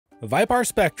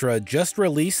ViparSpectra just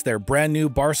released their brand new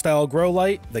bar-style grow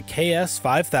light, the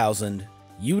KS5000.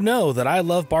 You know that I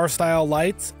love bar-style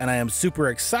lights, and I am super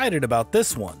excited about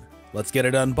this one. Let's get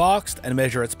it unboxed and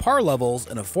measure its par levels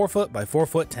in a 4' by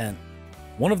 4' tent.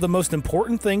 One of the most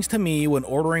important things to me when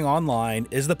ordering online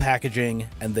is the packaging,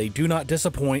 and they do not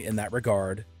disappoint in that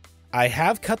regard. I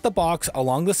have cut the box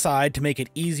along the side to make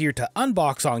it easier to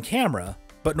unbox on camera,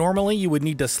 but normally you would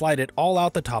need to slide it all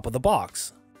out the top of the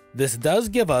box. This does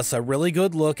give us a really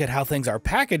good look at how things are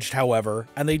packaged, however,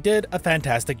 and they did a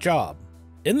fantastic job.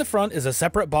 In the front is a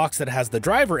separate box that has the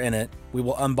driver in it. We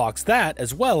will unbox that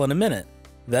as well in a minute.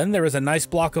 Then there is a nice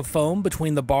block of foam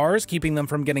between the bars, keeping them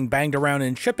from getting banged around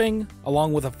in shipping,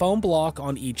 along with a foam block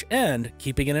on each end,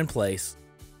 keeping it in place.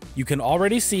 You can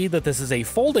already see that this is a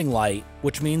folding light,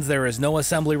 which means there is no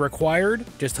assembly required.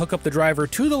 Just hook up the driver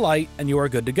to the light and you are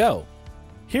good to go.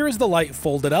 Here is the light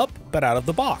folded up, but out of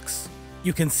the box.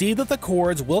 You can see that the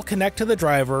cords will connect to the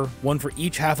driver, one for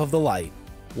each half of the light.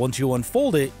 Once you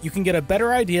unfold it, you can get a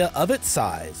better idea of its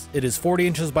size. It is 40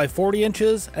 inches by 40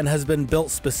 inches and has been built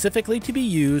specifically to be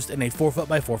used in a 4'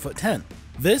 by 4' tent.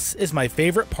 This is my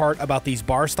favorite part about these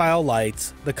bar style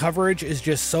lights. The coverage is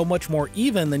just so much more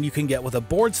even than you can get with a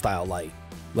board style light.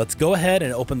 Let's go ahead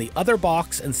and open the other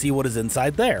box and see what is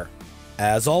inside there.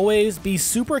 As always, be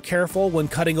super careful when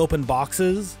cutting open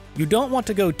boxes. You don't want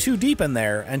to go too deep in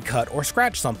there and cut or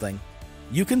scratch something.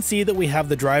 You can see that we have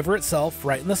the driver itself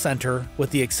right in the center with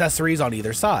the accessories on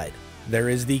either side. There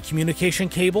is the communication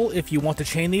cable if you want to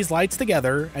chain these lights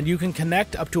together, and you can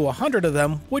connect up to 100 of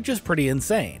them, which is pretty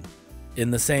insane.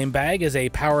 In the same bag is a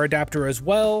power adapter as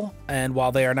well, and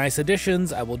while they are nice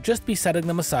additions, I will just be setting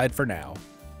them aside for now.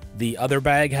 The other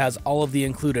bag has all of the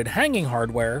included hanging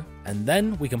hardware, and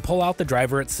then we can pull out the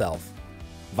driver itself.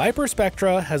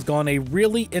 ViparSpectra has gone a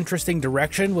really interesting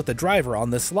direction with the driver on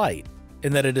this light,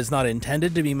 in that it is not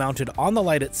intended to be mounted on the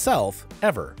light itself,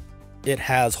 ever. It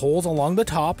has holes along the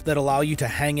top that allow you to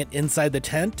hang it inside the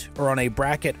tent or on a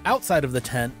bracket outside of the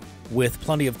tent, with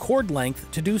plenty of cord length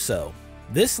to do so.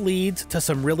 This leads to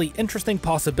some really interesting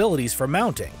possibilities for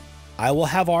mounting. I will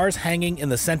have ours hanging in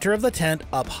the center of the tent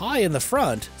up high in the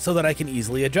front so that I can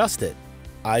easily adjust it.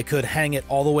 I could hang it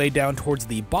all the way down towards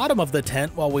the bottom of the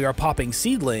tent while we are popping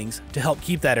seedlings to help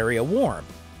keep that area warm.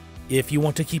 If you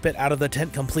want to keep it out of the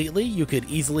tent completely, you could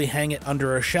easily hang it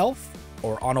under a shelf,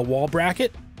 or on a wall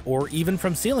bracket, or even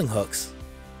from ceiling hooks.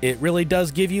 It really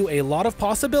does give you a lot of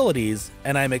possibilities,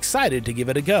 and I'm excited to give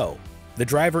it a go. The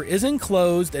driver is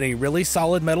enclosed in a really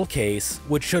solid metal case,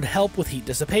 which should help with heat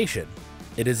dissipation.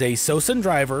 It is a Sosin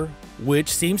driver, which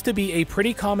seems to be a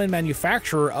pretty common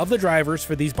manufacturer of the drivers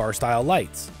for these bar-style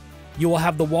lights. You will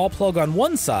have the wall plug on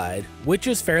one side, which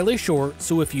is fairly short,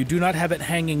 so if you do not have it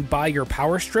hanging by your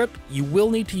power strip, you will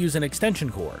need to use an extension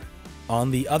cord.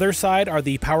 On the other side are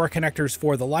the power connectors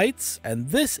for the lights, and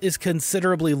this is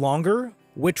considerably longer,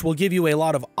 which will give you a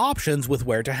lot of options with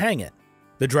where to hang it.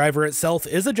 The driver itself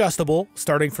is adjustable,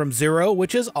 starting from 0,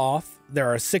 which is off. There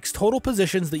are 6 total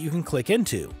positions that you can click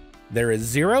into. There is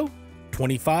 0,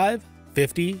 25,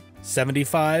 50,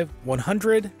 75,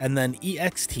 100, and then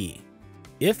EXT.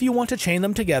 If you want to chain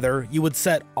them together, you would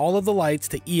set all of the lights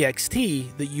to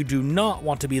EXT that you do not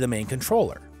want to be the main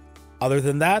controller. Other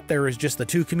than that, there is just the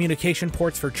 2 communication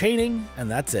ports for chaining,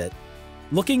 and that's it.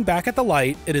 Looking back at the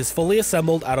light, it is fully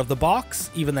assembled out of the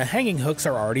box. Even the hanging hooks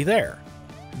are already there.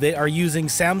 They are using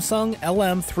Samsung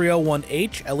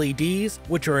LM301H LEDs,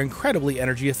 which are incredibly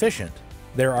energy efficient.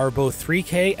 There are both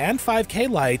 3K and 5K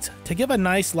lights to give a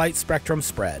nice light spectrum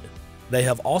spread. They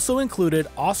have also included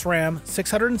OSRAM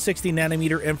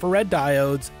 660nm infrared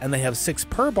diodes, and they have 6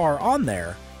 per bar on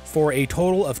there, for a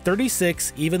total of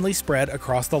 36 evenly spread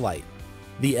across the light.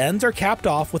 The ends are capped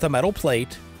off with a metal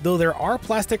plate, though there are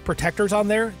plastic protectors on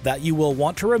there that you will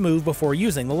want to remove before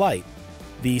using the light.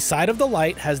 The side of the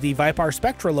light has the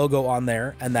ViparSpectra logo on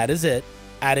there, and that is it,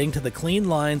 adding to the clean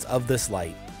lines of this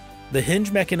light. The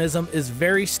hinge mechanism is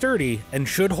very sturdy and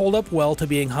should hold up well to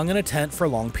being hung in a tent for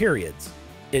long periods.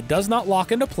 It does not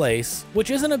lock into place, which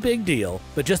isn't a big deal,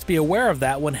 but just be aware of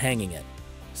that when hanging it.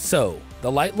 So, the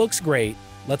light looks great.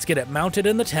 Let's get it mounted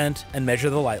in the tent and measure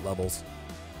the light levels.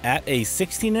 At a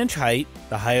 16-inch height,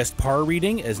 the highest par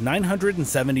reading is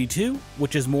 972,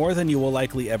 which is more than you will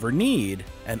likely ever need,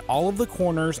 and all of the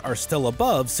corners are still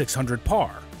above 600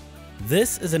 par.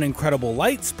 This is an incredible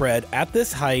light spread at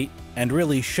this height, and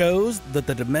really shows that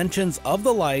the dimensions of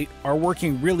the light are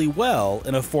working really well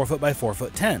in a 4' by 4'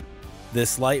 tent.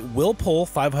 This light will pull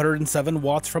 507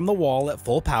 watts from the wall at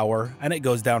full power, and it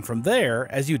goes down from there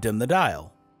as you dim the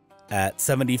dial. At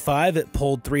 75, it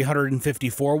pulled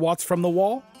 354 watts from the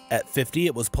wall. At 50,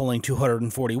 it was pulling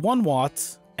 241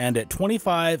 watts, and at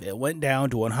 25 it went down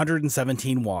to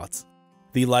 117 watts.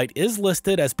 The light is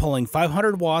listed as pulling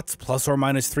 500 watts plus or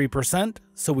minus 3%,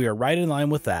 so we are right in line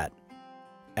with that.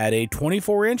 At a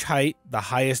 24-inch height, the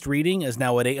highest reading is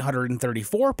now at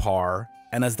 834 par,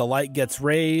 and as the light gets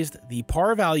raised, the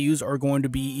par values are going to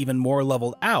be even more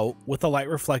leveled out with the light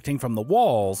reflecting from the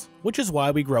walls, which is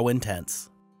why we grow intense.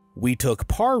 We took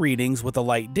par readings with the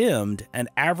light dimmed and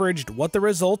averaged what the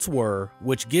results were,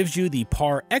 which gives you the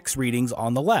par X readings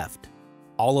on the left.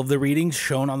 All of the readings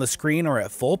shown on the screen are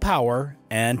at full power,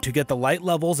 and to get the light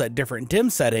levels at different dim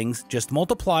settings, just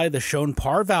multiply the shown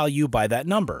par value by that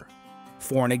number.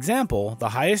 For an example, the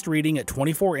highest reading at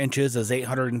 24 inches is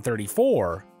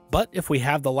 834, but if we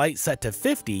have the light set to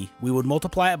 50, we would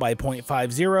multiply it by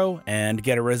 0.50 and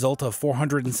get a result of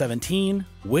 417,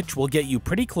 which will get you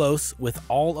pretty close with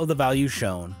all of the values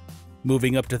shown.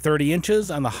 Moving up to 30 inches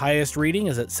and the highest reading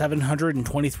is at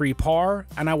 723 par,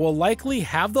 and I will likely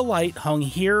have the light hung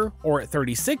here or at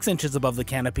 36 inches above the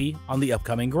canopy on the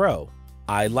upcoming grow.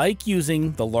 I like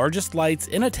using the largest lights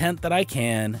in a tent that I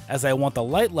can, as I want the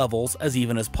light levels as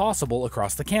even as possible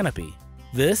across the canopy.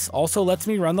 This also lets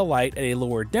me run the light at a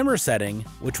lower dimmer setting,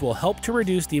 which will help to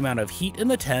reduce the amount of heat in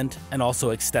the tent and also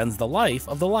extends the life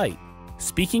of the light.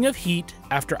 Speaking of heat,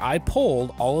 after I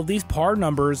pulled all of these par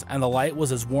numbers and the light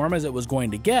was as warm as it was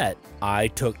going to get, I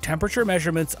took temperature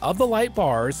measurements of the light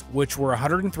bars, which were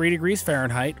 103 degrees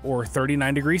Fahrenheit or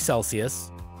 39 degrees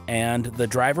Celsius, and the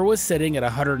driver was sitting at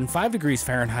 105 degrees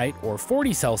Fahrenheit or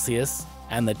 40 Celsius,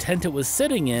 and the tent it was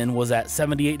sitting in was at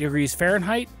 78 degrees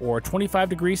Fahrenheit or 25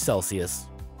 degrees Celsius.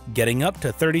 Getting up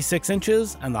to 36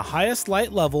 inches, and the highest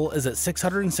light level is at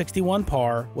 661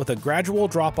 par with a gradual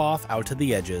drop off out to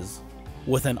the edges.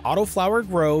 With an autoflower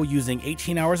grow using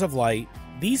 18 hours of light,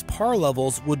 these par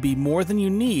levels would be more than you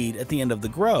need at the end of the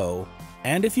grow,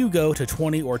 and if you go to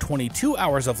 20 or 22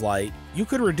 hours of light, you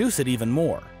could reduce it even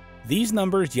more. These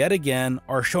numbers yet again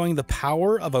are showing the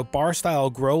power of a bar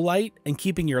style grow light and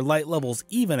keeping your light levels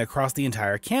even across the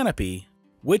entire canopy,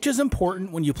 which is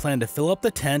important when you plan to fill up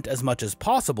the tent as much as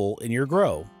possible in your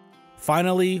grow.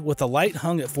 Finally, with the light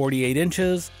hung at 48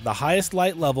 inches, the highest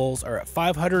light levels are at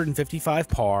 555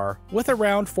 par, with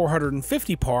around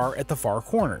 450 par at the far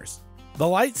corners. The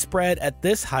light spread at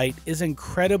this height is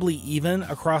incredibly even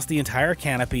across the entire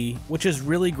canopy, which is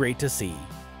really great to see.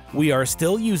 We are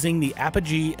still using the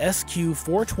Apogee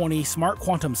SQ420 Smart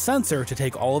Quantum sensor to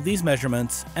take all of these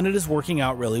measurements, and it is working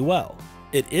out really well.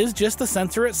 It is just the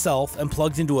sensor itself and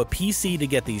plugs into a PC to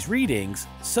get these readings,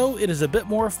 so it is a bit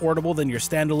more affordable than your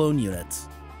standalone units.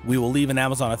 We will leave an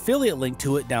Amazon affiliate link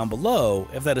to it down below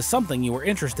if that is something you are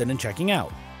interested in checking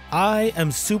out. I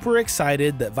am super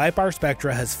excited that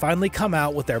ViparSpectra has finally come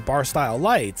out with their bar style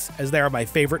lights, as they are my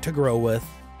favorite to grow with.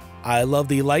 I love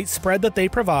the light spread that they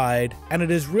provide, and it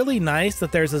is really nice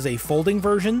that theirs is a folding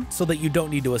version so that you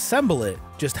don't need to assemble it,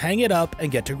 just hang it up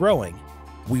and get to growing.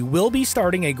 We will be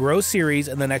starting a grow series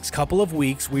in the next couple of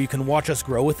weeks where you can watch us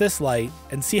grow with this light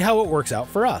and see how it works out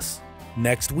for us.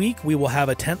 Next week we will have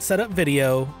a tent setup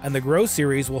video, and the grow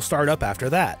series will start up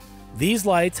after that. These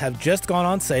lights have just gone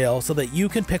on sale so that you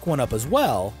can pick one up as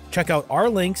well. Check out our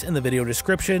links in the video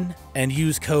description and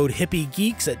use code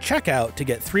HippieGeeks at checkout to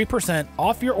get 3%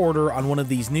 off your order on one of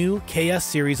these new KS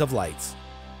series of lights.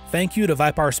 Thank you to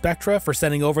ViparSpectra for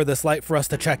sending over this light for us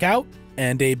to check out,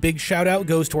 and a big shout out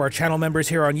goes to our channel members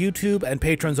here on YouTube and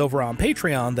patrons over on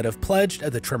Patreon that have pledged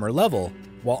at the trimmer level.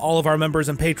 While all of our members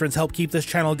and patrons help keep this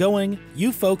channel going,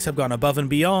 you folks have gone above and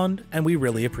beyond, and we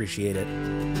really appreciate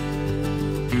it.